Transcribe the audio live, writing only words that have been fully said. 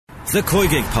The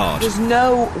Koigig Pod. There's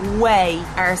no way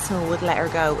Arsenal would let her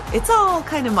go. It's all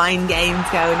kind of mind games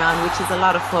going on, which is a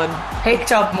lot of fun.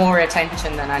 Picked up more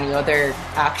attention than any other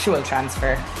actual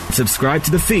transfer. Subscribe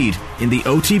to the feed in the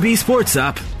OTB Sports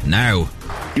app now.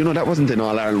 You know, that wasn't an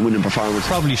All-Ireland winning performance.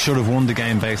 Probably should have won the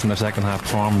game based on their second half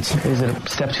performance. Is it a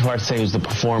step too far to say it was the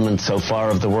performance so far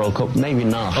of the World Cup? Maybe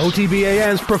not.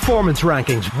 OTBAN's performance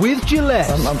rankings with Gillette.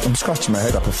 I'm scratching my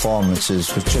head at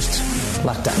performances with just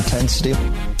lacked that intensity.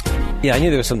 Yeah, I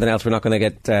knew there was something else we're not going to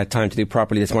get time to do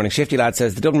properly this morning. Shifty Lad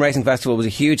says the Dublin Racing Festival was a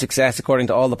huge success according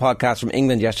to all the podcasts from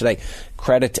England yesterday.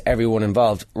 Credit to everyone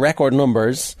involved. Record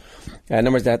numbers,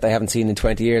 numbers that they haven't seen in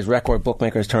 20 years. Record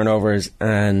bookmakers turnovers,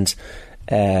 and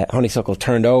Honeysuckle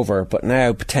turned over, but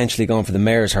now potentially going for the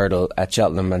Mayor's Hurdle at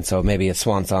Cheltenham, and so maybe a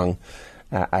swan song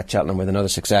at Cheltenham with another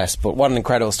success. But what an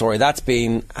incredible story that's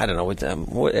been. I don't know,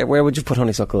 where would you put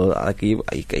Honeysuckle? Like you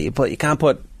can't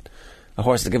put a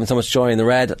horse that's given so much joy in the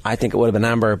red. I think it would have been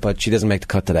Amber, but she doesn't make the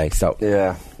cut today. So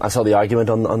yeah, I saw the argument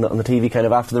on the TV kind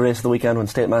of after the race of the weekend when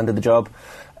State Man did the job,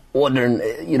 wondering,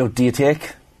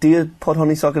 do you put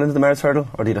Honeysuckle into the Mayor's Hurdle,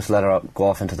 or do you just let her go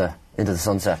off into the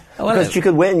sunset? Because you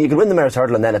could win the Mayor's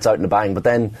Hurdle and then it's out in the bang, but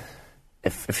then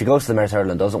if she goes to the Mayor's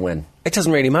Hurdle and doesn't win, it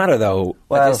doesn't really matter though.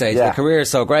 At this stage, the career is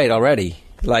so great already.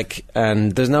 Like,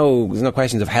 and there's no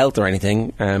questions of health or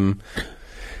anything.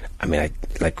 I mean,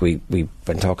 we've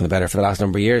been talking about her for the last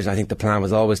number of years. I think the plan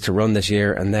was always to run this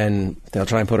year, and then they'll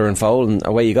try and put her in foal, and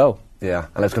away you go. Yeah,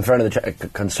 and I was concerned in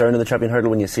the Champion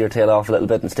Hurdle when you see her tail off a little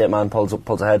bit and State Man pulls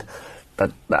ahead.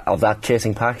 That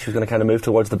chasing pack, she was going to kind of move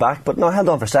towards the back, but no, held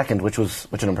on for second, which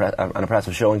an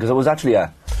impressive showing, because it was actually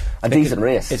a decent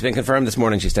race. It's been confirmed this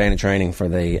morning she's staying in training for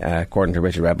the, according to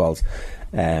Richard Redballs,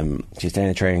 she's staying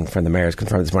in training for the Mayor's,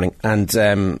 confirmed this morning,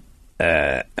 and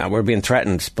we're being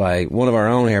threatened by one of our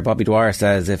own here. Bobby Dwyer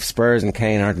says if Spurs and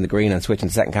Kane aren't in the green and switching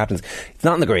to second captains, it's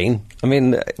not in the green. I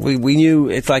mean, we knew.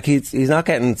 It's like he's not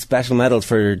getting special medals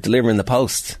for delivering the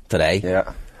post today.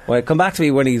 Yeah. Well, come back to me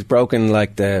when he's broken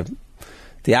like the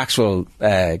actual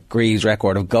Greaves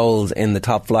record of goals in the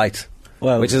top flight,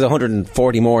 which is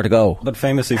 140 more to go. But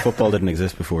famously, football didn't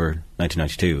exist before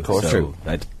 1992. Of course, true.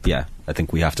 I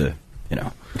think we have to,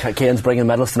 Kane's bringing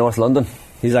medals to North London.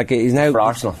 He's now for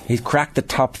Arsenal. He's cracked the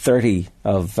top 30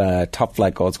 of top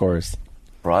flight goal scorers.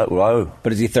 Right, wow.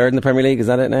 But is he third in the Premier League? Is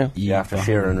that it now? Yeah, after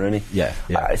Shearer and Rooney. Yeah.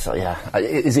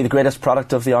 Is he the greatest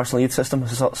product of the Arsenal youth system? I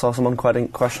saw someone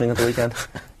questioning at the weekend.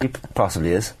 He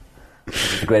possibly is.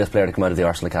 The greatest player to come out of the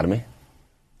Arsenal academy.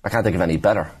 I can't think of any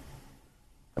better.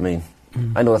 I mean,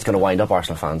 I know that's going to wind up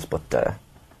Arsenal fans, but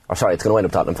it's going to wind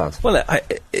up Tottenham fans. Well,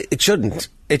 it shouldn't.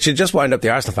 It should just wind up the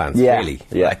Arsenal fans, really.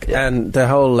 Yeah. And the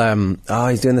whole,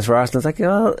 he's doing this for Arsenal. It's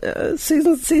like,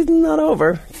 season not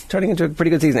over. It's turning into a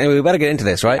pretty good season. Anyway, we better get into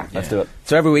this, right? Yeah, let's do it.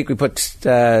 So every week we put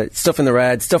stuff in the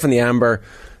red, stuff in the amber,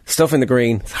 stuff in the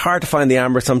green. It's hard to find the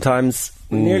amber sometimes.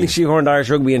 We nearly shoehorned Irish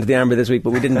rugby into the amber this week, but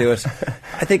we didn't do it.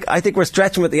 I think we're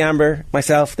stretching with the amber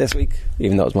myself this week,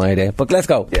 even though it was my idea. But let's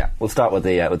go. Yeah, we'll start with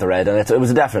the red, and it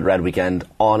was a definite red weekend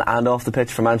on and off the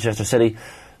pitch for Manchester City.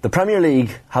 The Premier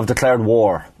League have declared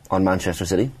war on Manchester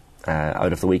City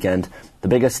out of the weekend. The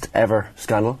biggest ever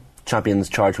scandal. Champions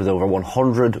charged with over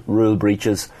 100 rule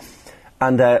breaches.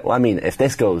 And if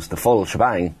this goes the full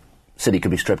shebang, City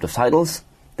could be stripped of titles.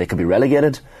 They could be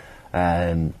relegated.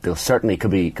 They'll certainly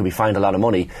could be fined a lot of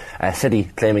money.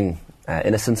 City claiming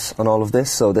innocence on all of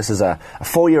this. So this is a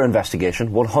 4-year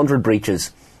investigation. 100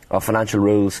 breaches of financial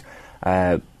rules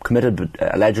committed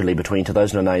allegedly between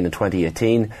 2009 and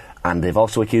 2018. And they've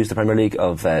also accused the Premier League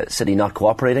of City not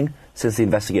cooperating since the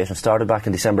investigation started back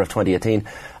in December of 2018.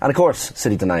 And of course,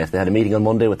 City deny it. They had a meeting on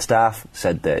Monday with staff,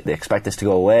 said they expect this to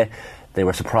go away. They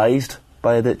were surprised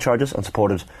by the charges and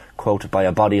supported, quote, by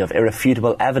a body of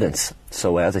irrefutable evidence.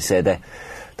 So, as I say, the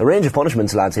range of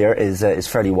punishments, lads, here is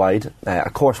fairly wide.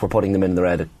 Of course, we're putting them in the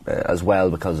red as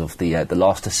well because of the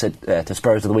loss to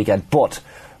Spurs of the weekend. But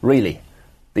really,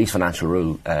 these financial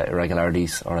rule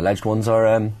irregularities, or alleged ones,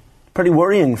 are pretty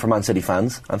worrying for Man City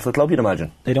fans and for the club, you'd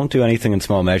imagine. They don't do anything in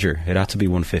small measure. It had to be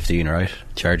 115, right?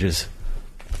 Charges.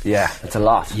 Yeah, it's a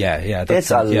lot. Yeah.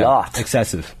 It's a lot.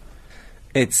 Excessive.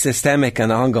 It's systemic and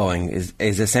ongoing is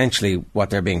essentially what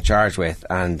they're being charged with,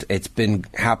 and it's been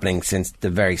happening since the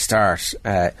very start.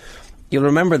 You'll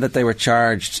remember that they were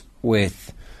charged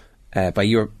with by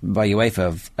UEFA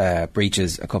of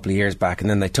breaches a couple of years back, and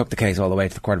then they took the case all the way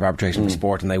to the Court of Arbitration for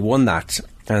Sport, and they won that,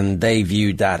 and they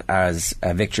viewed that as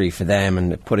a victory for them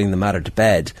and putting the matter to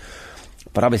bed.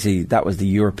 But obviously that was the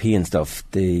European stuff.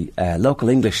 The local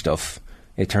English stuff,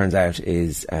 it turns out,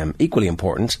 is equally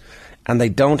important. And they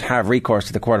don't have recourse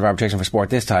to the Court of Arbitration for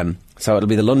Sport this time, so it'll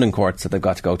be the London courts that they've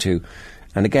got to go to.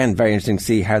 And again, very interesting to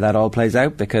see how that all plays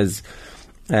out, because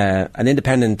an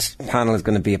independent panel is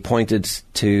going to be appointed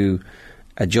to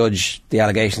judge the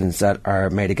allegations that are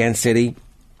made against City.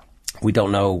 We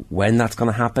don't know when that's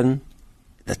going to happen.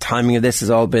 The timing of this has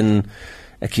all been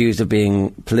accused of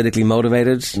being politically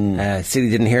motivated. City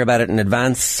didn't hear about it in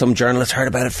advance. Some journalists heard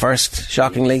about it first,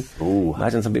 shockingly. Ooh.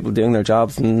 Imagine some people doing their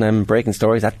jobs and breaking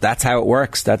stories. That's how it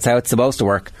works. That's how it's supposed to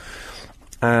work.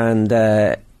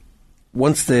 And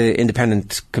once the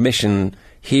independent commission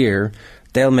hear,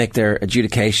 they'll make their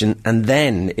adjudication, and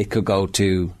then it could go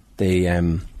to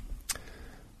the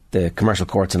commercial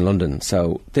courts in London.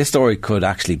 So this story could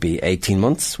actually be 18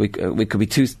 months. We could be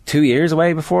two years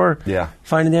away before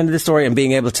finding the end of this story and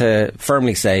being able to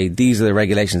firmly say these are the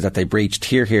regulations that they breached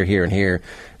here, and here,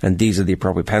 and these are the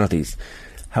appropriate penalties.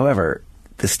 However,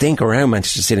 the stink around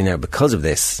Manchester City now because of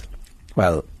this,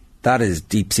 well, that is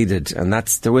deep-seated, and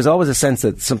there was always a sense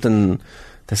that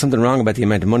there's something wrong about the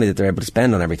amount of money that they're able to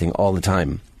spend on everything all the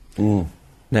time.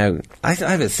 Now, I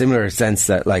have a similar sense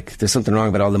that there's something wrong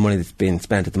about all the money that's being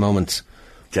spent at the moment,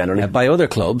 generally by other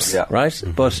clubs, right?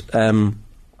 Mm-hmm. But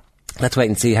let's wait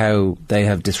and see how they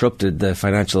have disrupted the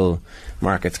financial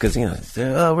markets. Because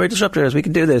we're disruptors, we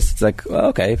can do this. It's like, well,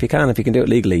 okay, if you can do it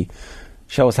legally,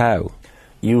 show us how.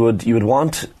 You would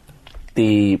want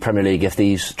the Premier League, if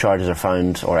these charges are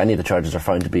found, or any of the charges are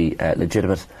found to be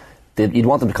legitimate, you'd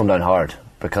want them to come down hard,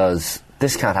 because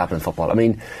this can't happen in football. I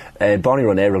mean, Bonnie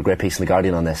Ronay wrote a great piece in The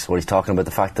Guardian on this, where he's talking about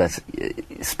the fact that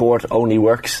sport only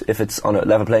works if it's on a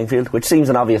level playing field, which seems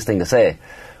an obvious thing to say.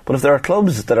 But if there are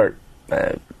clubs that are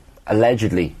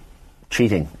allegedly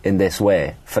cheating in this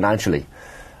way, financially,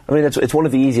 I mean, it's one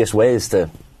of the easiest ways to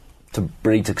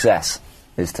breed success,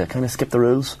 is to kind of skip the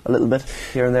rules a little bit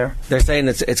here and there. They're saying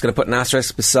it's going to put an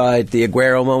asterisk beside the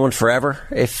Aguero moment forever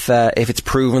if it's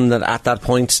proven that at that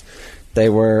point they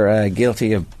were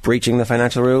guilty of breaching the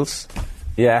financial rules.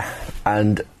 Yeah,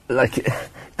 and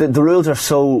the rules are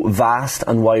so vast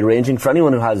and wide-ranging for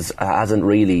anyone who hasn't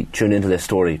really tuned into this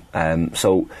story.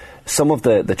 So some of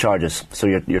the charges. So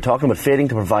you're talking about failing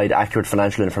to provide accurate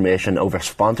financial information over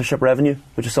sponsorship revenue,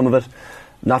 which is some of it.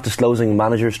 Not disclosing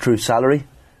managers' true salary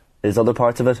is other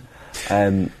parts of it.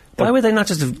 Why would they not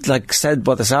just have said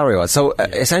what the salary was? So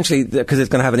essentially, because it's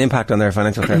going to have an impact on their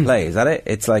financial fair play, is that it?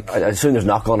 It's I assume there's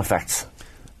knock-on effects.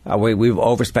 We've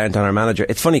overspent on our manager.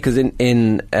 It's funny because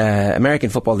in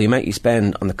American football, the amount you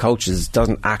spend on the coaches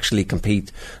doesn't actually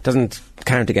doesn't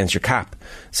count against your cap.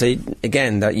 So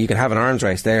again, that you can have an arms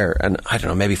race there. And I don't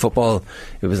know, maybe football,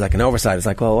 it was like an oversight. It's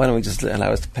like, well, why don't we just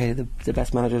allow us to pay the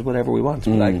best managers whatever we want?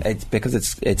 But it's because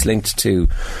it's linked to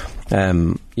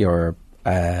your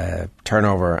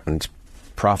turnover and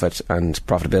profit and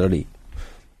profitability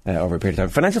over a period of time.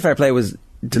 Financial fair play was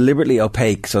deliberately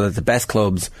opaque so that the best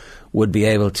clubs would be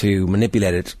able to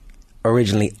manipulate it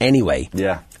originally anyway.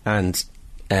 Yeah. And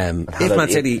if Man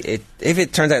City, if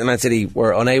it turns out that Man City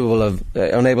were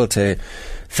unable to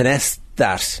finesse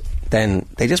that, then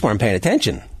they just weren't paying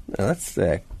attention. Now that's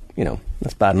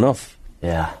that's bad enough.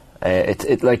 Yeah.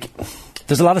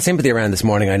 There's a lot of sympathy around this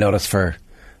morning, I noticed, for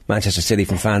Manchester City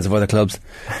from fans of other clubs.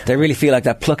 They really feel like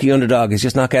that plucky underdog is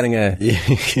just not getting a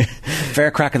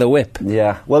fair crack of the whip.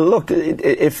 Yeah. Well, look,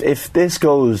 if this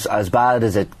goes as bad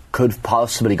as it could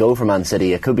possibly go for Man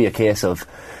City, it could be a case of,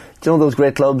 those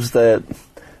great clubs, the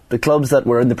clubs that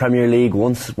were in the Premier League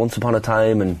once upon a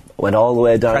time and went all the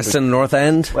way down. Preston North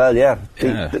End. Well, yeah.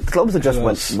 The clubs that just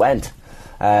went.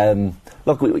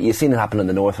 Look, you've seen it happen in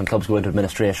the north when clubs go into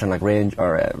administration, like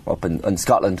up in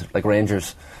Scotland, like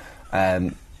Rangers.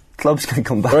 Clubs can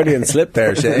come back. Freudian slip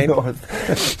there, Shane. The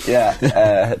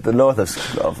north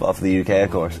of the UK,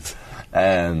 of course.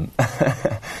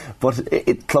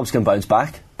 But clubs can bounce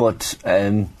back. But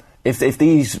if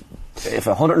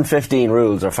 115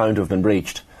 rules are found to have been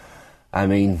breached, I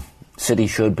mean, City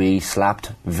should be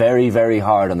slapped very, very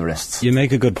hard on the wrists. You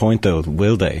make a good point, though.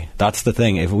 Will they? That's the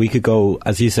thing. If we could go,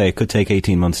 as you say, it could take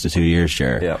 18 months to 2 years,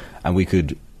 Ger, and we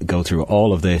could go through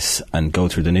all of this and go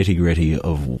through the nitty-gritty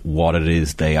of what it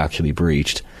is they actually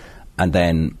breached, and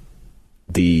then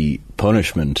the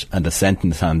punishment and the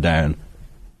sentence hand down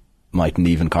mightn't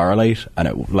even correlate, and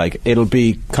it'll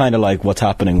be kind of like what's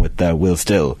happening with Will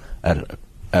Still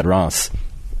at Ross.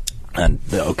 And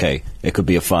it could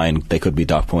be a fine, they could be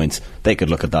dock points, they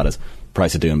could look at that as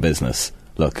price of doing business.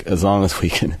 Look, as long as we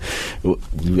can,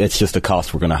 it's just a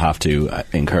cost we're going to have to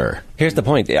incur. Here's the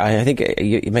point. I think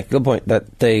you make a good point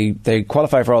that they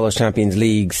qualify for all those Champions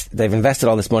Leagues. They've invested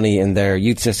all this money in their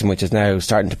youth system, which is now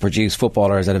starting to produce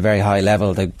footballers at a very high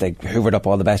level. They hoovered up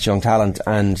all the best young talent,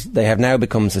 and they have now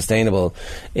become sustainable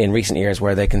in recent years,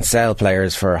 where they can sell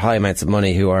players for high amounts of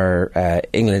money who are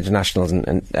England internationals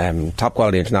and top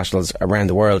quality internationals around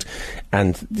the world.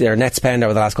 And their net spend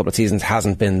over the last couple of seasons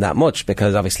hasn't been that much,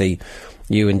 because obviously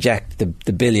you inject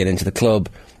the billion into the club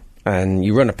and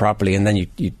you run it properly, and then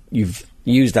you've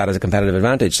used that as a competitive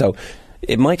advantage. So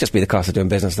it might just be the cost of doing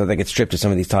business that they get stripped of some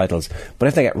of these titles. But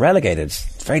if they get relegated,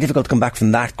 it's very difficult to come back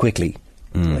from that quickly.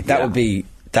 That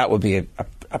would be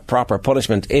a proper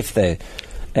punishment if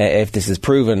this is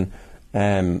proven. So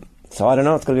I don't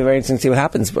know. It's going to be very interesting to see what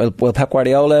happens. Will Pep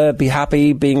Guardiola be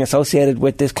happy being associated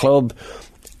with this club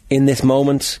in this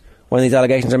moment when these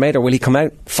allegations are made, or will he come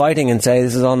out fighting and say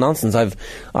this is all nonsense?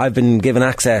 I've been given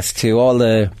access to all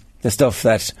the stuff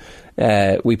that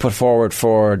we put forward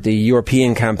for the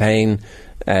European campaign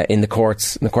in the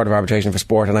courts, in the Court of Arbitration for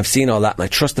Sport, and I've seen all that, and I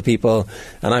trust the people,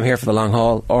 and I'm here for the long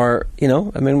haul. Or,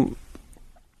 I mean,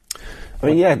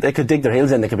 yeah, they could dig their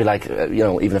heels in. They could be like,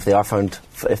 even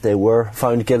if they were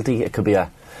found guilty, it could be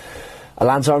a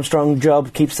Lance Armstrong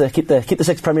job. Keep the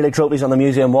 6 Premier League trophies on the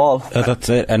museum wall. That's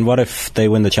it. And what if they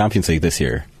win the Champions League this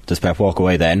year? Does Pep walk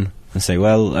away then and say,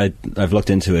 well, I've looked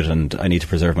into it and I need to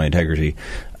preserve my integrity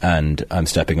and I'm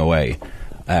stepping away?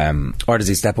 Or does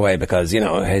he step away because,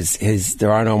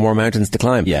 there are no more mountains to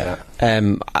climb? Yeah.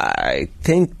 I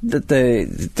think that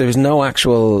there's no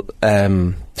actual...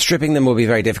 stripping them will be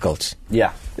very difficult.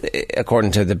 Yeah.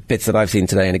 According to the bits that I've seen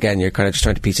today, and again, you're kind of just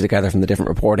trying to piece it together from the different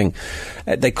reporting.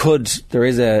 There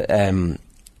is an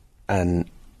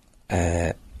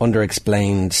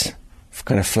underexplained,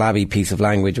 kind of flabby piece of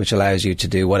language which allows you to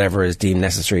do whatever is deemed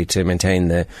necessary to maintain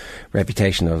the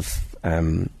reputation of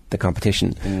the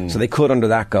competition. So they could, under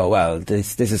that, go, well,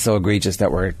 this is so egregious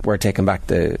that we're taking back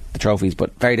the trophies,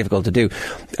 but very difficult to do.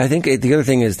 I think the other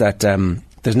thing is that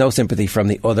there's no sympathy from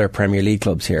the other Premier League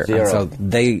clubs here. Zero. And so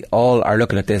they all are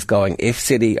looking at this going, if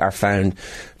City are found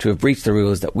to have breached the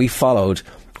rules that we followed,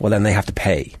 well, then they have to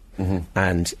pay.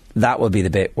 And that will be the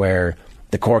bit where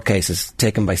the court case is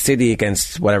taken by City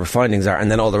against whatever findings are, and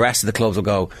then all the rest of the clubs will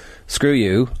go, screw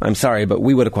you, I'm sorry, but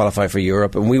we would have qualified for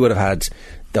Europe, and we would have had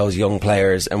those young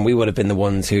players, and we would have been the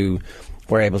ones who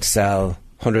were able to sell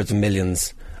hundreds of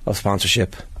millions of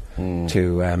sponsorship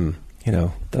to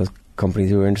those companies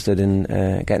who were interested in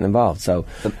getting involved. So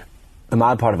the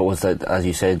mad part of it was that, as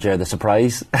you said, Ger, the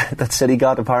surprise that City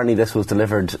got. Apparently this was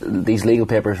delivered, these legal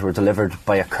papers were delivered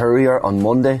by a courier on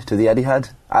Monday to the Etihad.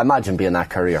 I imagine being that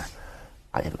courier,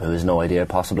 who has no idea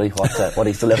possibly what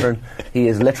he's delivering. He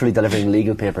is literally delivering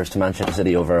legal papers to Manchester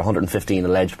City over 115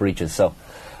 alleged breaches. So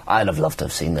I'd have loved to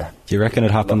have seen that. Do you reckon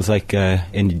it happens like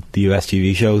in the US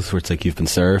TV shows where it's like you've been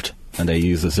served and they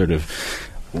use a sort of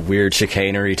weird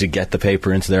chicanery to get the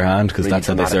paper into their hand because really that's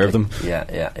how they serve them?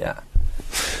 Yeah.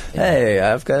 Hey,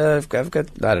 I've got.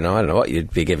 I don't know what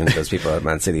you'd be giving to those people at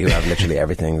Man City who have literally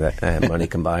everything that money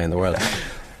can buy in the world.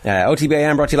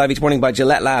 OTBAM brought to you live each morning by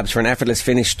Gillette Labs for an effortless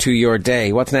finish to your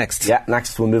day. What's next? Yeah,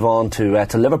 next we'll move on to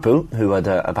Liverpool, who had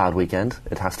a bad weekend,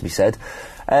 it has to be said.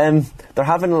 They're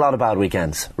having a lot of bad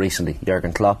weekends recently,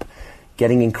 Jurgen Klopp.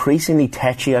 Getting increasingly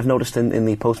tetchy, I've noticed in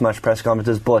the post-match press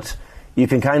conferences, but you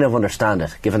can kind of understand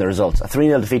it, given the results. A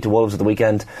 3-0 defeat to Wolves at the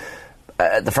weekend.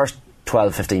 The first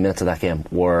 12-15 minutes of that game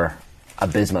were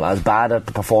abysmal. As bad at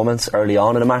the performance early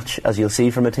on in a match as you'll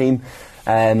see from a team.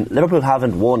 Liverpool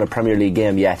haven't won a Premier League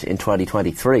game yet in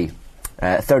 2023.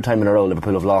 Third time in a row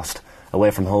Liverpool have lost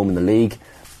away from home in the league.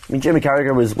 I mean, Jimmy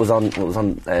Carragher was on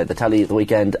the telly at the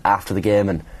weekend after the game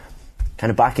and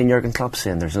kind of backing Jurgen Klopp,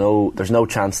 saying there's no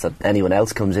chance that anyone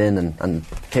else comes in and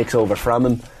takes over from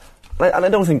him. And I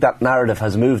don't think that narrative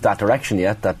has moved that direction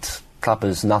yet, that Klopp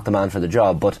is not the man for the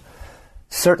job, but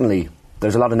certainly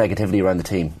there's a lot of negativity around the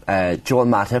team. Joel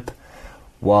Matip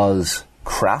was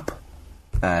crap.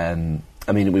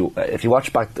 If you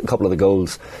watch back a couple of the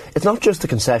goals, it's not just a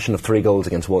concession of 3 goals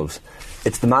against Wolves,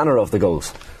 it's the manner of the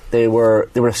goals. They were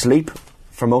asleep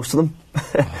for most of them.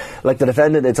 Like the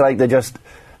defendant, it's like they just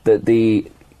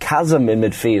the chasm in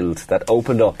midfield that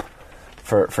opened up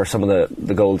for some of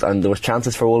the goals, and there was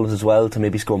chances for Wolves as well to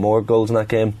maybe score more goals in that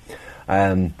game.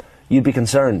 You'd be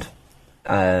concerned.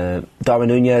 Darwin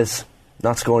Núñez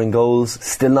not scoring goals,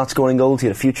 still not scoring goals. He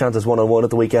had a few chances one-on-one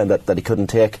at the weekend that he couldn't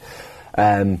take.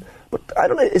 But I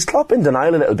don't know, is Klopp in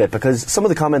denial a little bit? Because some of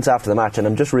the comments after the match, and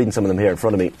I'm just reading some of them here in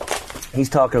front of me, he's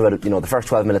talking about the first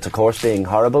 12 minutes of course being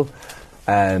horrible,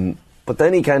 but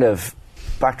then he kind of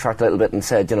backtracked a little bit and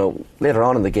said, later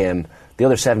on in the game the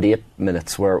other 78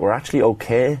 minutes were actually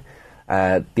okay.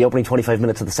 The opening 25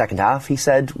 minutes of the second half, he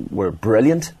said, were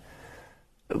brilliant.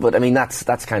 But I mean, that's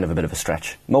kind of a bit of a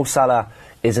stretch. Mo Salah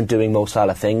isn't doing Mo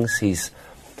Salah things. He's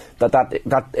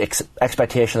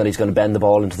expectation that he's going to bend the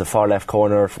ball into the far left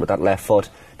corner with that left foot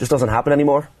just doesn't happen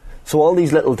anymore. So all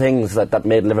these little things that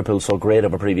made Liverpool so great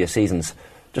over previous seasons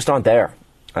just aren't there.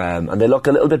 And they look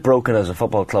a little bit broken as a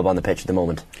football club on the pitch at the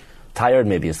moment. Tired,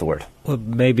 maybe, is the word. Well,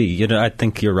 maybe. I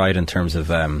think you're right in terms of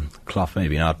Klopp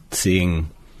maybe not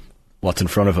seeing what's in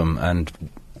front of him, and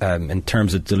in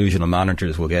terms of delusional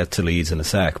managers, we'll get to Leeds in a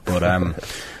sec. But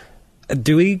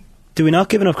do we not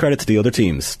give enough credit to the other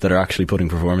teams that are actually putting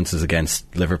performances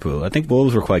against Liverpool? I think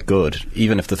Wolves were quite good,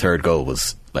 even if the third goal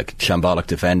was like shambolic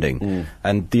defending.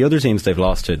 And the other teams they've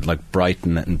lost to, like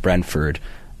Brighton and Brentford,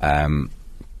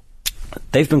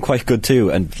 they've been quite good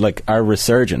too, and like are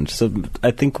resurgent. So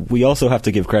I think we also have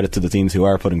to give credit to the teams who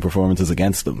are putting performances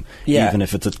against them, even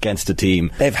if it's against a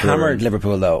team. They've hammered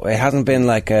Liverpool though. It hasn't been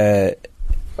like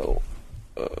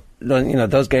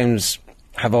those games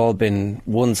have all been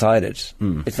one-sided.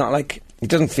 It's not like, it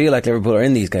doesn't feel like Liverpool are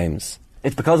in these games.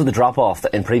 It's because of the drop-off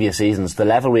in previous seasons, the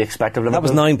level we expect of Liverpool. That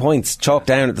was 9 points, chalked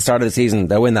down at the start of the season.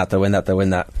 They'll win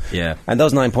that. Yeah. And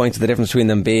those 9 points are the difference between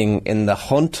them being in the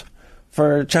hunt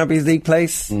for Champions League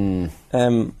place.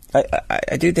 I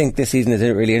do think this season is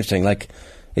really interesting. Like,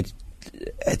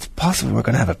 it's possible we're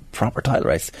going to have a proper title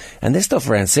race. And this stuff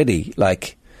around City,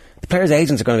 like, the players'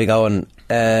 agents are going to be going,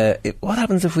 what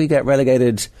happens if we get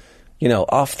relegated,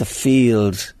 off the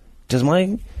field? Do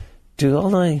I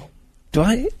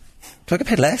get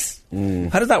paid less?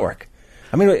 How does that work?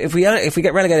 I mean, if we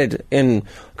get relegated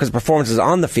because of performances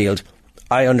on the field,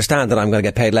 I understand that I'm going to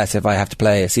get paid less if I have to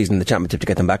play a season in the Championship to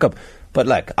get them back up. But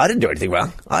like, I didn't do anything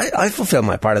wrong. I fulfilled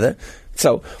my part of it.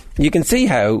 So you can see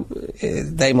how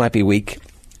they might be weak.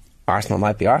 Arsenal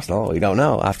might be Arsenal. We don't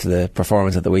know after the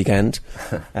performance at the weekend.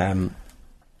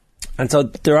 And so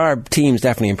there are teams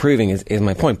definitely improving, is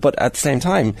my point. But at the same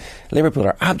time, Liverpool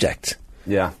are abject.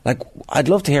 Yeah. Like, I'd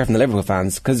love to hear from the Liverpool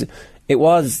fans, because it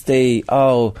was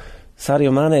Sadio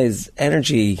Mane's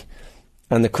energy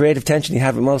and the creative tension you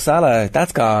have with Mo Salah,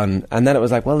 that's gone. And then it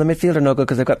was like, well, the midfield are no good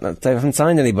because they haven't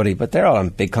signed anybody, but they're all on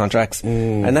big contracts.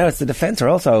 And now it's the defence are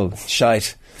also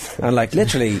shite. And like,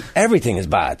 literally everything is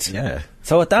bad. Yeah.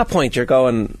 So at that point you're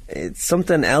going,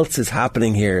 something else is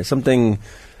happening here. Something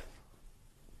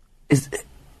is...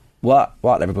 What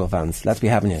Liverpool fans? Let's be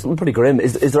having you. Something pretty grim.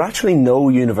 Is there actually no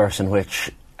universe in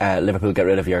which Liverpool get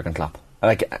rid of Jurgen Klopp?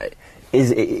 Like,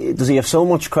 does he have so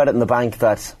much credit in the bank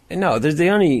that... No, there's the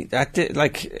only...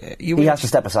 he has to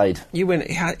step aside.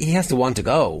 He has to want to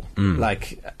go.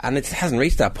 And it hasn't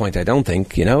reached that point, I don't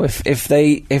think. If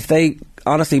they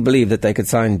honestly believe that they could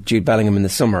sign Jude Bellingham in the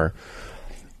summer...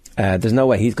 there's no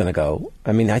way he's going to go.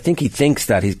 I mean, I think he thinks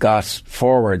that he's got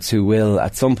forwards who will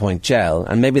at some point gel,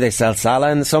 and maybe they sell Salah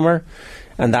in the summer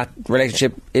and that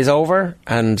relationship is over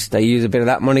and they use a bit of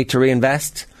that money to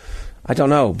reinvest. I don't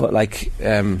know, but like...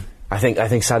 I think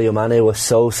Sadio Mane was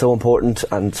so important,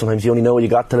 and sometimes you only know what you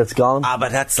got till it's gone.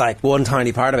 But that's like one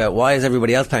tiny part of it. Why is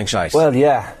everybody else playing shite? Well,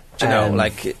 yeah. Do you know,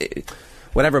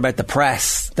 whatever about the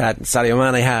press that Sadio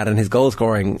Mane had and his goal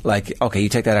scoring, okay, you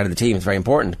take that out of the team, it's very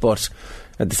important, but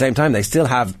at the same time, they still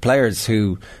have players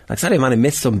who, like Sadio Mane,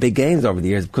 missed some big games over the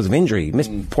years because of injury,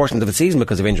 missed portions of the season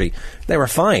because of injury. They were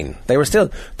fine. They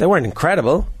weren't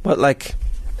incredible, but like...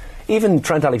 Even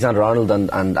Trent Alexander-Arnold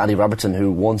and Andy Robertson,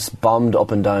 who once bombed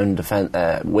up and down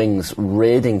wings,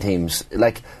 raiding teams,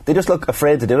 they just look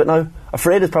afraid to do it now.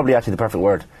 Afraid is probably actually the perfect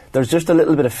word. There's just a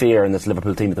little bit of fear in this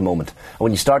Liverpool team at the moment. And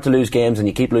when you start to lose games and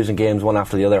you keep losing games one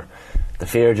after the other, the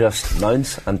fear just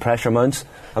mounts and pressure mounts.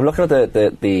 I'm looking at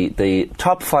the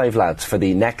top 5 lads for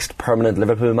the next permanent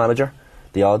Liverpool manager,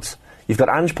 the odds. You've got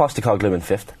Ange Postecoglou in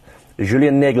 5th,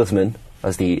 Julian Nagelsmann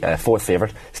as the 4th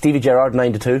favourite, Stevie Gerrard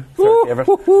 9-2, 3rd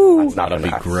favourite. That'd be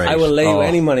great. I will lay you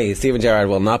any money. Steven Gerrard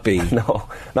will not be. No,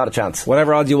 not a chance.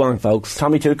 Whatever odds you want, folks.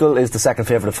 Tommy Tuchel is the 2nd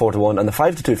favourite at 4-1, and the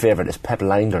 5-2 favourite is Pep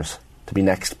Lijnders to be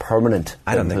next permanent.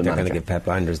 I don't think they're going to give Pep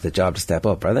Lijnders the job to step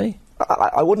up, are they?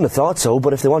 I wouldn't have thought so,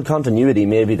 but if they want continuity,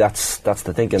 maybe that's the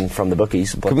thinking from the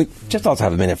bookies. But can we just also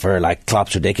have a minute for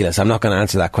Klopp's ridiculous? I'm not going to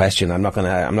answer that question. I'm not going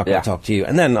to talk to you.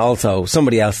 And then also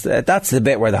somebody else. That's the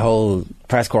bit where the whole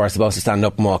press corps is supposed to stand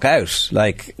up and walk out.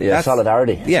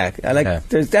 Solidarity. Yeah,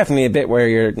 there's definitely a bit where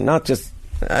you're not just.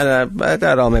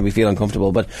 That all made me feel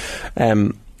uncomfortable, but.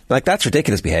 That's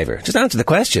ridiculous behaviour. Just answer the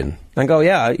question and go,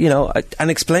 and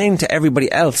explain to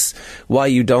everybody else why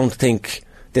you don't think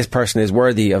this person is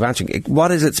worthy of answering. What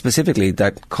is it specifically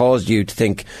that caused you to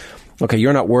think, okay,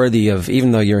 you're not worthy of,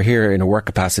 even though you're here in a work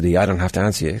capacity, I don't have to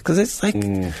answer you? Because it's I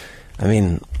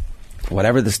mean,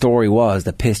 whatever the story was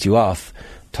that pissed you off,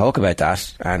 talk about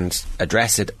that and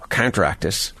address it or counteract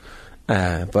it.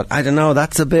 But I don't know,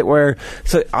 that's a bit where...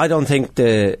 So I don't think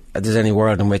there's any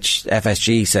world in which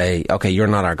FSG say, OK, you're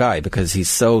not our guy, because he's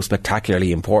so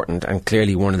spectacularly important and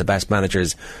clearly one of the best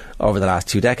managers over the last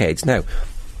 2 decades. Now,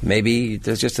 maybe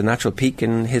there's just a natural peak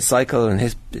in his cycle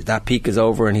and that peak is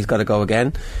over and he's got to go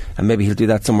again, and maybe he'll do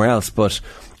that somewhere else. But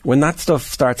when that stuff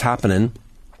starts happening,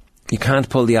 you can't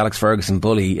pull the Alex Ferguson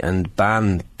bully and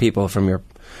ban people from your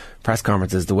press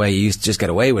conferences the way you used to just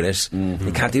get away with it.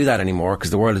 You can't do that anymore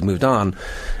because the world has moved on,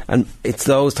 and it's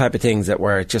those type of things that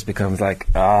where it just becomes like,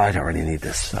 oh, I don't really need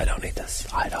this. I don't need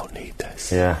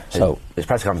this. Yeah. So his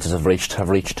press conferences have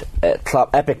reached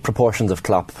epic proportions of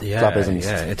Kloppisms.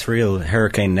 Yeah, it's real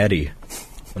Hurricane Neddy.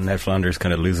 When Ned Flanders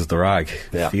kind of loses the rag,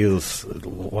 feels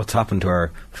what's happened to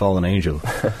our fallen angel.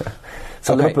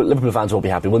 So Liverpool fans won't be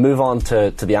happy. We'll move on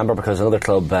to the Amber, because another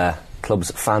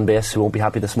club's fan base who won't be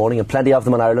happy this morning, and plenty of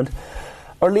them in Ireland,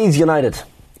 are Leeds United.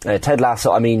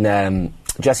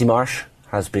 Jesse Marsh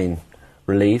has been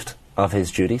relieved of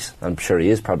his duties. I'm sure he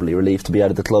is probably relieved to be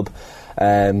out of the club,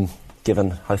 given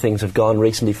how things have gone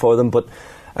recently for them. But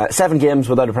 7 games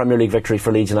without a Premier League victory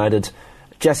for Leeds United.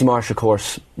 Jesse Marsh, of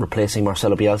course, replacing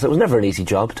Marcelo Bielsa. It was never an easy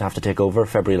job to have to take over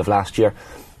February of last year.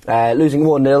 Losing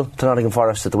 1-0 to Nottingham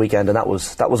Forest at the weekend, and that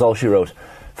was all she wrote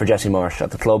for Jesse Marsh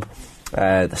at the club.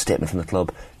 The statement from the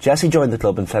club: Jesse joined the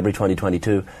club in February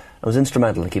 2022 and was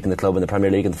instrumental in keeping the club in the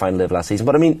Premier League in the final day of last season.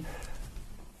 But I mean,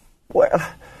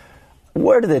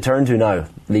 where do they turn to now,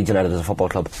 Leeds United as a football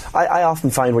club? I often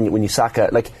find when you sack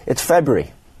it's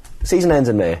February, season ends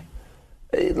in May,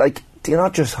 do you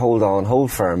not just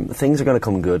hold firm? Things are going to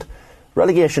come good.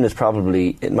 Relegation is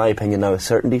probably, in my opinion, now a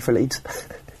certainty for Leeds.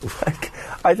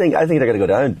 I think they're going to go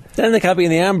down. Then they can't be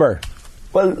in the Amber.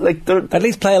 Well, at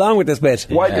least play along with this bit.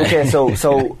 Why? Okay, so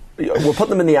we'll put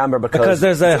them in the Amber because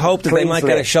there's a hope that they might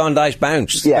get a Sean Dyche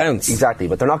bounce. Yeah, exactly.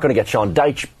 But they're not going to get Sean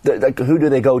Dyche. Who do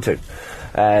they go to?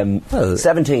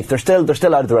 17th. They're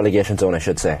still out of the relegation zone, I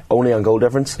should say. Only on goal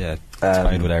difference. Yeah,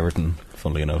 tied with Everton.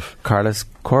 Funnily enough, Carlos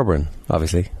Corberán,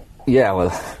 obviously. Yeah, well,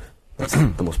 that's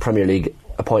the most Premier League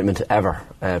appointment ever.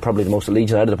 Probably the most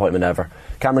Leeds United appointment ever.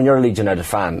 Cameron, you're a Leeds United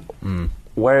fan.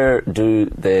 Where do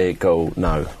they go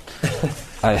now?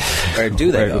 Where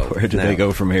do they go? Where do they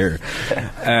go from here?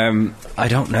 I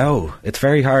don't know. It's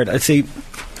very hard. I see.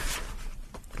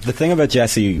 The thing about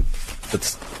Jesse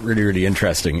that's really, really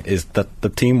interesting is that the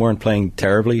team weren't playing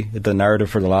terribly. The narrative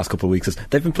for the last couple of weeks is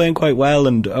they've been playing quite well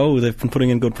and they've been putting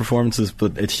in good performances,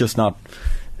 but it's just not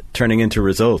turning into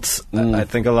results. I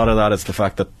think a lot of that is the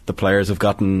fact that the players have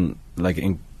gotten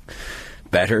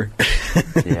better,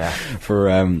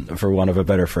 for want of a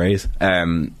better phrase.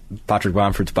 Patrick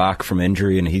Bamford's back from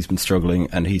injury and he's been struggling,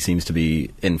 and he seems to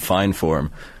be in fine form.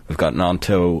 We've got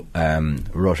Nanto.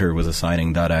 Rutter was a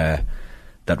signing that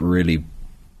really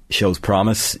shows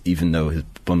promise, even though his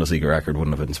Bundesliga record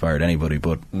wouldn't have inspired anybody,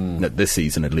 but this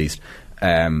season at least.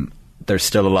 There's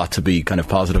still a lot to be kind of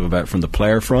positive about from the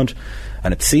player front,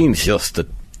 and it seems just that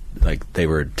they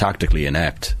were tactically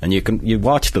inept, and you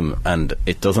watch them and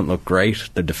it doesn't look great.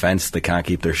 Their defence, they can't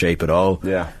keep their shape at all.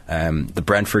 The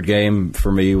Brentford game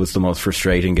for me was the most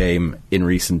frustrating game in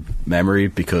recent memory,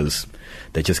 because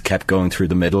they just kept going through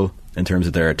the middle in terms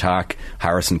of their attack.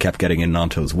 Harrison kept getting in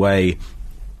Nanto's way,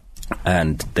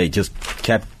 and they just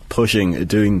kept pushing,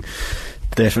 doing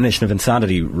the definition of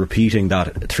insanity, repeating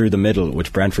that through the middle,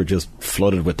 which Brentford just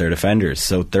flooded with their defenders.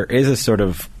 So there is a sort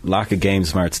of lack of game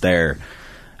smarts there.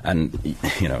 And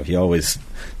you always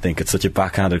think it's such a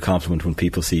backhanded compliment when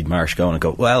people see Marsh going and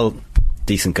go, well,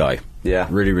 decent guy,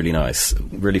 really, really nice,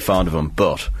 really fond of him,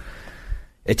 but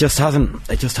it just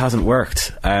hasn't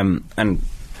worked. And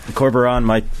Corberán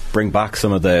might bring back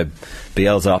some of the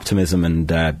Bielsa optimism and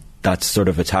that sort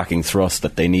of attacking thrust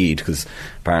that they need, because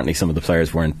apparently some of the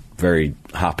players weren't very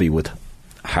happy with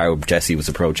how Jesse was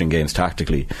approaching games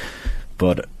tactically.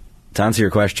 But to answer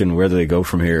your question, where do they go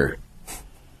from here?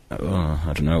 I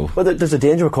don't know. Well, there's a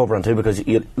danger with Corberán too, because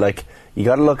you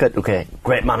got to look at,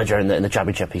 great manager in the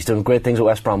Championship. He's doing great things at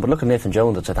West Brom, but look at Nathan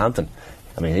Jones at Southampton.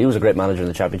 I mean, he was a great manager in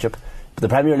the Championship. But the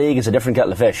Premier League is a different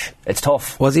kettle of fish. It's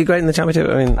tough. Was he great in the Championship?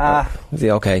 I mean, was he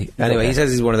okay? Anyway, he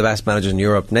says he's one of the best managers in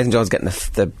Europe. Nathan Jones getting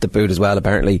the boot as well,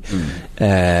 apparently.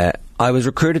 I was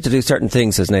recruited to do certain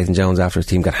things, says Nathan Jones, after his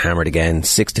team got hammered again.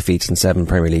 6 defeats in 7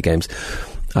 Premier League games.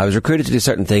 I was recruited to do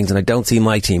certain things, and I don't see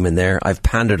my team in there. I've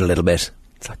pandered a little bit.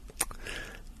 It's like,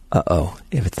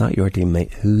 if it's not your team,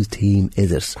 mate, whose team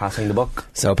is it? Passing the buck.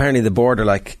 So apparently the board are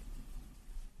like,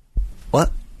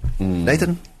 what?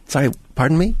 Nathan? Sorry,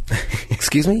 pardon me?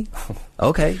 Excuse me?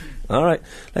 Okay, All right.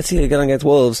 Let's see how you get on against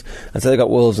Wolves. And so they got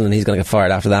Wolves, and then he's going to get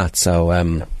fired after that. So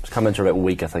It's coming to about a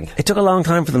week, I think. it took a long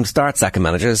time for them to start sacking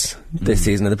managers this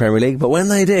season in the Premier League, but when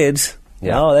they did,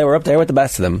 Yeah. they were up there with the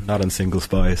best of them. Not in single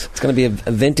spies. It's going to be a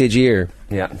vintage year.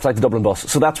 Yeah, it's like the Dublin bus.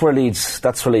 So that's where Leeds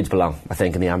belong, I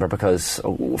think, in the Amber, because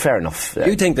fair enough.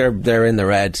 You think they're in the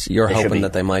red? You're They should hoping be.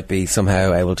 that they might be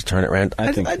somehow able to turn it around.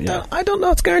 I think, yeah. I don't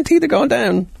know. It's guaranteed they're going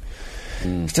down.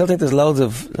 Still think there's loads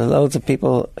of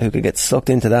people who could get sucked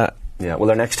into that. Yeah, well,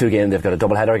 their next two games, they've got a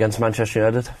double-header against Manchester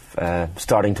United,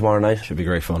 starting tomorrow night. Should be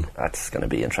great fun. That's going to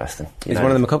be interesting. Is one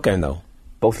of them a cup game though?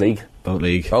 Both league. Both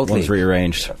league. Both One's league.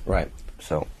 rearranged. Right.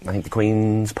 So I think the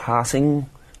Queen's passing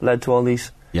led to all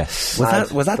these. Yes. Was that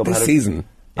this double-headers. season?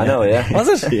 I know, yeah.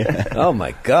 Was it? Yeah. Oh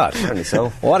my God. Apparently so.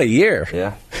 What a year.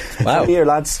 Yeah. Wow. Some year,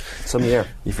 lads. Some year.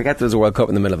 You forget there's a World Cup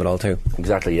in the middle of it all too.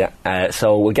 Exactly, yeah.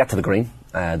 So we'll get to the green,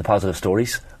 the positive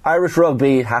stories. Irish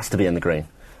rugby has to be in the green.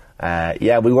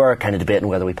 Yeah, we were kind of debating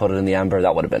whether we put it in the amber.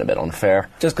 That would have been a bit unfair.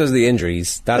 Just because of the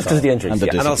injuries. That's Just 'cause of the all. injuries, And the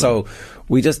yeah. And also,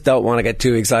 we just don't want to get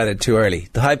too excited too early.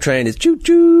 The hype train is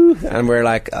choo-choo, and we're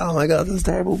like, oh my God, this is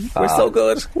terrible. We're so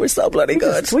good. We're so bloody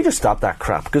good. Can we just stop that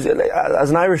crap? Because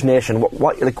as an Irish nation,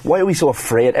 why are we so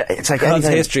afraid? It's like Because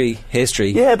anytime- history.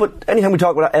 Yeah, but anytime we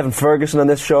talk about Evan Ferguson on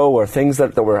this show or things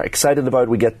that we're excited about,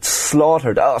 we get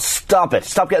slaughtered. Oh, stop it.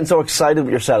 Stop getting so excited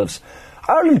with yourselves.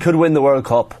 Ireland could win the World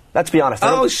Cup. Let's be honest.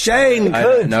 Oh, Shane.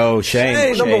 Could. No, Shane.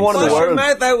 Shane, number one in the wash your world.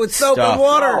 mouth out with soap Stop. and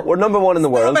water. Oh, we're number one in the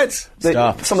world. it.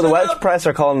 Stop. Some of the Shut Welsh up. press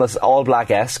are calling us all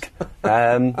black-esque. We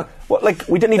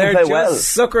didn't even They're play just well.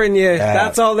 suckering you.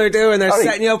 That's all they're doing. They're Sorry.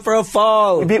 setting you up for a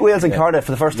fall. We beat Wales in Cardiff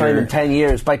for the first time in 10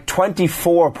 years by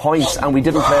 24 points, and we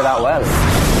didn't play that well.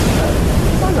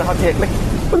 It's not a hot take.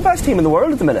 We're the best team in the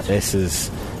world at the minute. This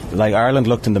is... Like, Ireland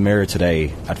looked in the mirror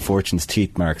today at Fortune's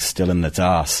teeth marks still in its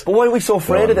ass. But why are we so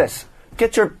afraid of this?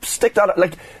 Stick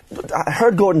that... I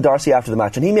heard Gordon Darcy after the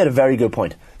match, and he made a very good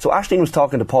point. So Aisling was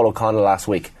talking to Paul O'Connell last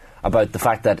week about the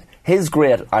fact that his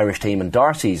great Irish team, and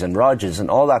Darcy's and Rodgers and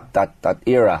all that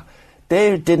era,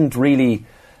 they didn't really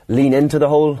lean into the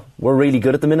whole we're really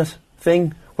good at the minute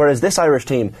thing. Whereas this Irish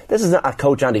team, this is a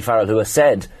coach, Andy Farrell, who has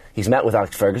said he's met with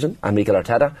Alex Ferguson and Mikel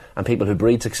Arteta and people who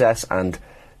breed success and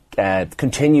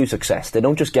continue success. They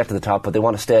don't just get to the top, but they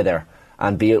want to stay there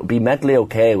and be mentally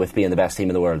okay with being the best team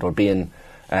in the world or being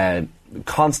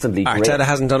constantly great. Arteta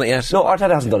hasn't done it yet. No,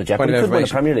 Arteta hasn't done it yet, but Point he of could win a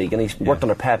information. Premier League, and he's worked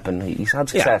under Pep, and he's had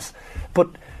success. But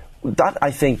that,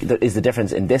 I think, that is the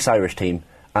difference in this Irish team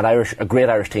and great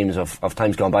Irish teams of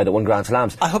times gone by that won Grand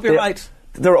Slams. I hope you're right.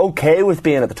 They're okay with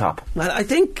being at the top. I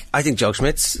think Joe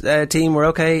Schmidt's team were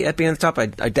okay at being at the top. I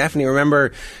definitely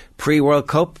remember pre-World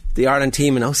Cup, the Ireland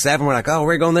team in 2007 were like, oh,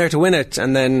 we're going there to win it.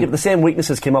 And then... Yeah, but the same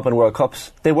weaknesses came up in World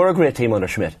Cups. They were a great team under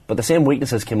Schmidt, but the same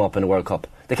weaknesses came up in the World Cup.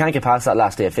 They can't get past that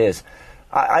last day phase.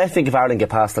 I think if Ireland get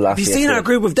past the last Have you day seen phase... our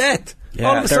group of death? Yeah,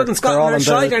 all of a sudden they're Scotland all aren't in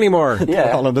shite the- anymore.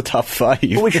 Yeah. All in the top 5.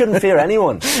 But we shouldn't fear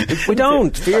anyone. We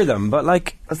don't fear them, but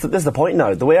like... This is the point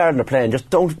now. The way Ireland are playing, just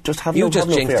have You no just have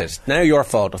no jinxed fear. it. Now your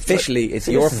fault. Officially, it's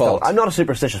See, your this is fault. I'm not a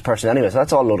superstitious person anyway, so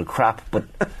that's all a load of crap. But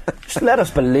just let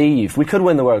us believe we could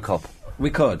win the World Cup. We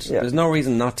could. Yeah. There's no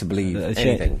reason not to believe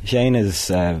anything. Shane is...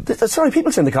 Sorry,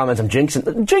 people say in the comments I'm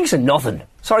jinxing nothing.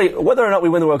 Sorry, whether or not we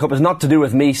win the World Cup is not to do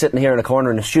with me sitting here in a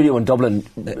corner in a studio in Dublin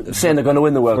saying they're going to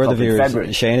win the World for Cup the in viewers,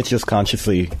 February. Shane is just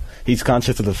he's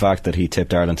conscious of the fact that he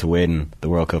tipped Ireland to win the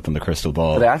World Cup in the crystal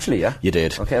ball. Did I actually, yeah? You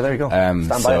did. Okay, there you go. Stand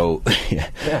by so, it.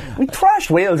 Yeah. We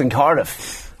thrashed Wales in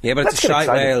Cardiff. Yeah, but Let's it's a get shite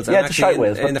excited. Wales. Yeah, And it's a shite actually,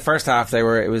 Wales. in the first half, they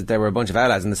were a bunch of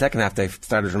outlaws. In the second half, they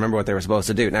started to remember what they were supposed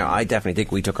to do. Now, I definitely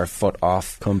think we took our foot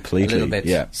off Completely, a little bit.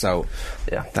 yeah. So,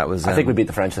 Yeah, that was. I think we beat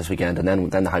the French this weekend, and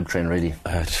then the hype train really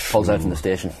pulls out from the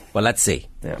station. Well, let's see.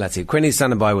 Yeah. Let's see. Quinny's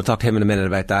standing by. We'll talk to him in a minute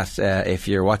about that. If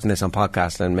you're watching this on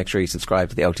podcast, and make sure you subscribe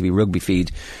to the LTV Rugby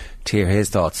feed to hear his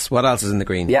thoughts. What else is in the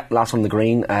green? Yeah, last one in the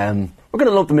green. We're going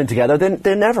to lump them in together.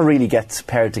 They never really get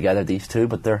paired together, these two,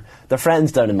 but they're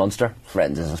friends down in Munster.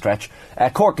 Friends is a stretch.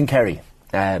 Cork and Kerry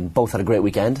both had a great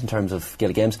weekend in terms of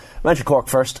Gaelic games. I mentioned Cork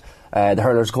first. The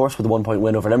hurlers, of course, with a 1-point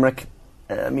win over Limerick.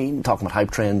 Talking about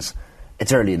hype trains,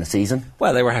 it's early in the season.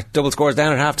 Well, they were double scores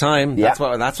down at half time. Yeah.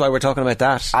 That's why we're talking about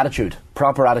that. Attitude,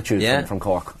 proper attitude Yeah. from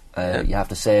Cork, you have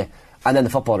to say. And then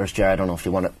the footballers, Ger, I don't know if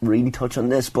you want to really touch on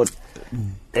this, but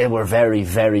they were very,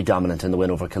 very dominant in the win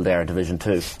over Kildare Division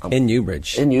 2. In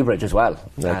Newbridge. In Newbridge as well.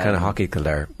 That kind of hockey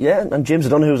Kildare. Yeah, and James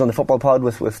O'Donoghue was on the football pod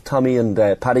with Tommy and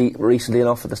Paddy recently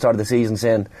enough at the start of the season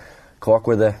saying Cork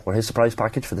were his surprise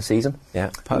package for the season. Yeah.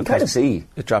 You can kind of see.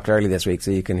 It dropped early this week, so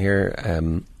you can hear...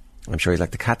 I'm sure he's like,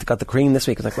 the cat that got the cream this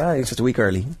week. It's like, well, he's just a week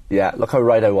early. Yeah, look how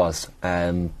right I was. But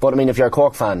I mean, if you're a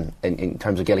Cork fan, in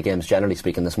terms of Gaelic games generally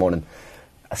speaking this morning,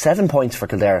 7 points for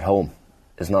Kildare at home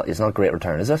is not a great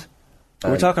return, is it?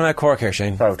 We're talking about Cork here,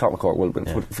 Shane. Sorry, we're talking about Cork. We'll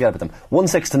forget about them.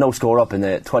 1-6 to no score up in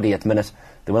the 28th minute.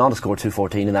 They went on to score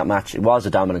 2-14 in that match. It was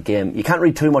a dominant game. You can't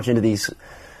read too much into these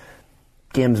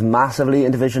games massively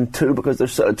in Division 2 because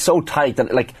it's so tight that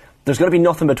there's going to be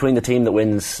nothing between the team that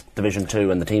wins Division 2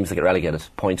 and the teams that get relegated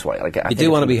points wise. You do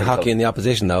want to be hockey in the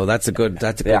opposition, though. That's a good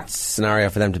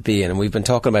scenario for them to be in. And we've been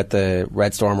talking about the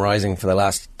Red Storm rising for the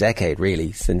last decade,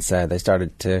 really, since they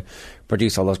started to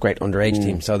produce all those great underage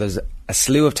teams. So there's a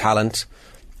slew of talent.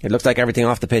 It looks like everything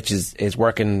off the pitch is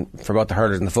working for both the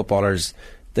hurlers and the footballers.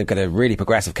 They've got a really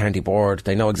progressive county board.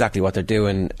 They know exactly what they're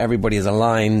doing. Everybody is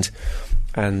aligned,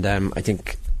 and I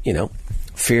think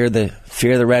fear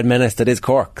the red menace that is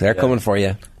Cork. They're coming for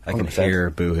you. I can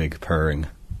hear Buhig purring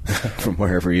from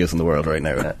wherever he is in the world right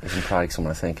now. Yeah, he's in Prague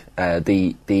somewhere, I think.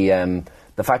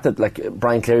 The fact that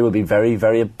Brian Cleary will be very,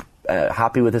 very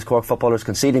happy with his Cork footballers,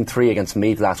 conceding 3 against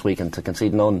Meath last week and to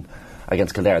concede none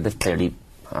against Kildare. This clearly,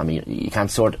 you can't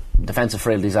sort defensive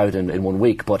frailties out in 1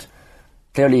 week, but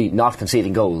clearly not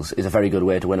conceding goals is a very good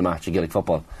way to win a match in Gaelic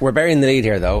football. We're burying the lead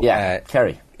here, though. Yeah,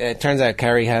 Kerry. It turns out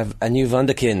Kerry have a new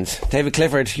wunderkind. David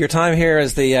Clifford, your time here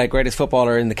as the greatest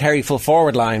footballer in the Kerry full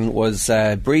forward line was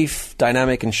brief,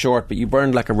 dynamic and short, but you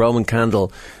burned like a Roman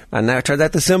candle, and now it turns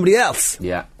out there's somebody else.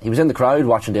 Yeah, he was in the crowd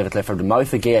watching David Clifford, with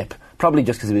mouth agape, probably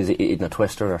just because he was eating a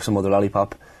twister or some other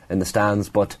lollipop in the stands,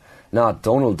 but no,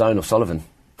 Donald Down O'Sullivan.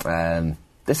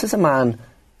 This is a man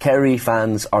Kerry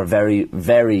fans are very,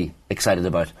 very excited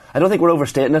about. I don't think we're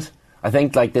overstating it. I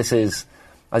think this is,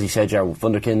 as you said, Gerald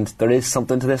wunderkind. There is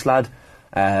something to this lad.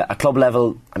 At club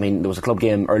level, there was a club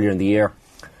game earlier in the year.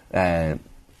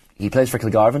 He plays for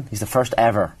Kilgarvan. He's the first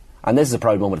ever, and this is a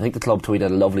proud moment. I think the club tweeted a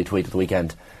lovely tweet at the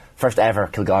weekend. First ever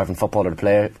Kilgarvan footballer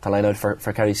to line out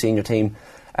for Kerry's senior team.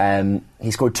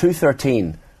 He scored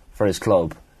 2-13 for his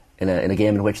club in a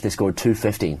game in which they scored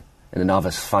 2-15 in a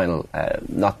novice final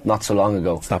not so long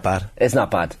ago. It's not bad. It's not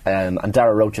bad. And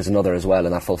Dara Roach is another as well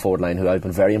in that full forward line who I've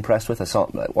been very impressed with.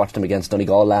 I watched him against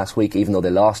Donegal last week. Even though they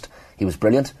lost, he was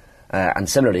brilliant. And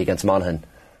similarly against Monaghan,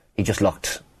 he just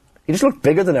looked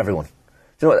bigger than everyone.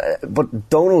 But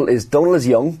Donald is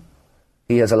young.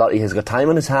 He has got time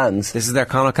on his hands. This is their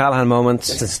Conor Callahan moment.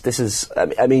 This is.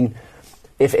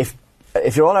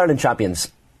 If you're All Ireland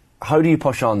champions, how do you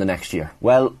push on the next year?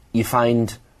 Well, you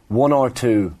find 1 or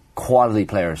 2 quality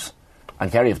players,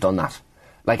 and Kerry have done that.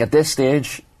 At this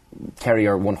stage, Kerry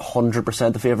are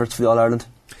 100% the favourites for the All Ireland.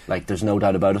 There's no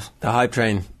doubt about it. The hype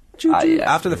train.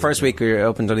 After the first week we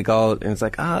opened Donegal, and it's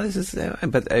this is.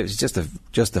 But it was just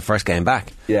the first game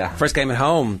back. Yeah. First game at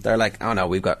home, they're like, oh no,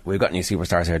 we've got new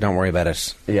superstars here. Don't worry about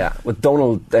it. Yeah. With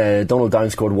Donald Down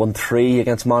scored 1-3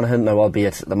 against Monaghan. Now,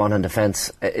 albeit the Monaghan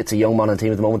defence, it's a young Monaghan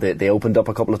team at the moment. They opened up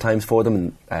a couple of times for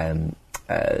them, and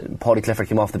Paudie Clifford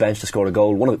came off the bench to score a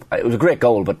goal. It was a great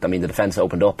goal, but the defence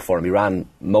opened up for him. He ran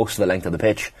most of the length of the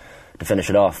pitch to finish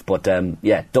it off. But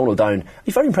Donald Down,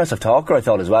 he's a very impressive talker, I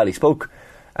thought, as well. He spoke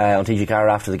on TG Carr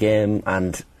after the game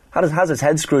and has his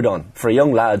head screwed on for a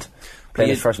young lad playing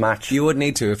his first match. You would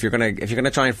need to if you're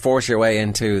gonna try and force your way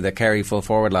into the Kerry full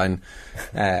forward line.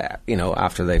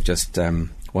 After they've just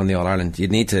won the All Ireland,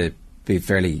 you'd need to be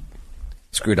fairly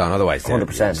screwed on. Otherwise, 100%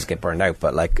 just get burned out.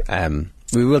 But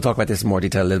we will talk about this in more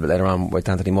detail a little bit later on with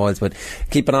Anthony Moyles. But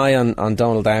keep an eye on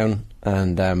Donald Down,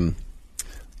 and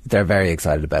they're very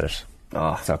excited about it.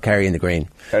 So Kerry in the green,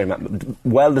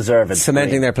 well deserved,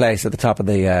 cementing their place at the top of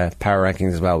the power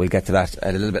rankings as well. We'll get to that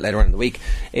a little bit later on in the week.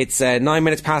 It's 9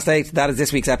 minutes past 8. That is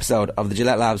this week's episode of the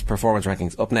Gillette Labs Performance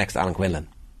Rankings. Up next, Alan Quinlan.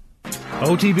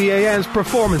 OTBAM's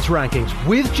Performance Rankings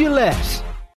with Gillette.